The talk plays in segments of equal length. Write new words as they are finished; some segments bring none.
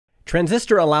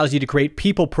Transistor allows you to create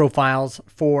people profiles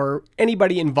for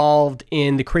anybody involved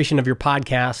in the creation of your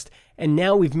podcast. And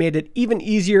now we've made it even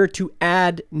easier to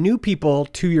add new people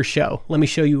to your show. Let me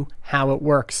show you how it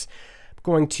works. I'm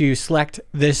going to select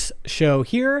this show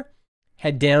here,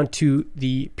 head down to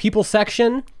the people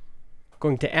section. I'm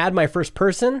going to add my first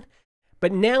person.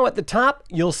 But now at the top,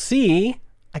 you'll see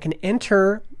I can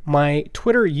enter my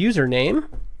Twitter username,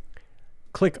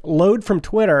 click load from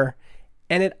Twitter,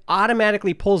 and it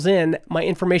automatically pulls in my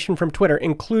information from Twitter,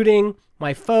 including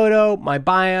my photo, my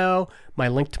bio, my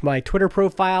link to my Twitter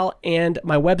profile, and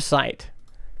my website.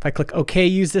 If I click OK,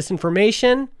 use this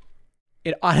information,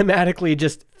 it automatically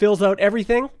just fills out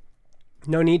everything.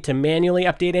 No need to manually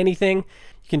update anything.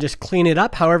 You can just clean it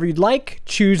up however you'd like.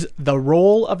 Choose the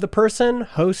role of the person,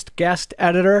 host, guest,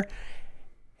 editor,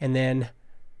 and then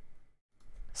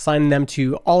assign them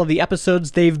to all of the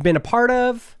episodes they've been a part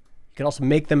of. You can also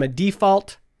make them a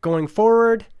default going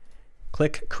forward.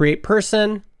 Click Create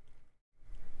Person.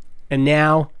 And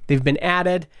now they've been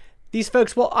added. These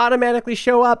folks will automatically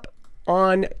show up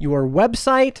on your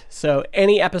website. So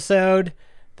any episode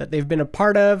that they've been a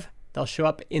part of, they'll show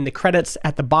up in the credits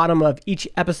at the bottom of each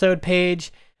episode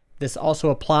page. This also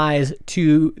applies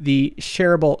to the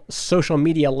shareable social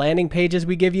media landing pages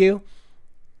we give you.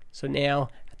 So now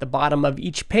at the bottom of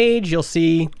each page, you'll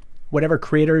see whatever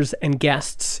creators and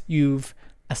guests you've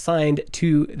assigned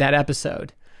to that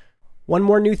episode. One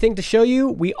more new thing to show you,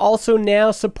 we also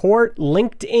now support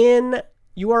LinkedIn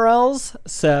URLs.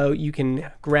 So you can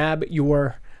grab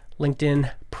your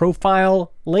LinkedIn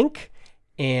profile link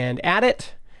and add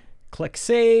it, click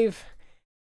Save.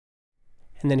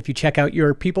 And then if you check out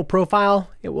your people profile,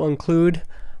 it will include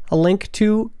a link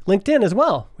to LinkedIn as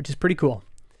well, which is pretty cool.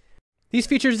 These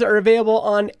features are available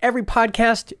on every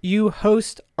podcast you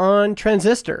host on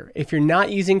Transistor. If you're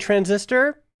not using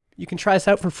Transistor, you can try us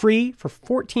out for free for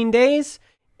 14 days.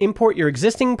 Import your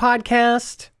existing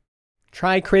podcast,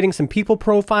 try creating some people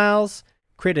profiles,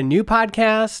 create a new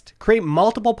podcast, create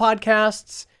multiple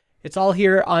podcasts. It's all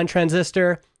here on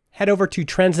Transistor. Head over to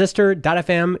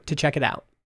transistor.fm to check it out.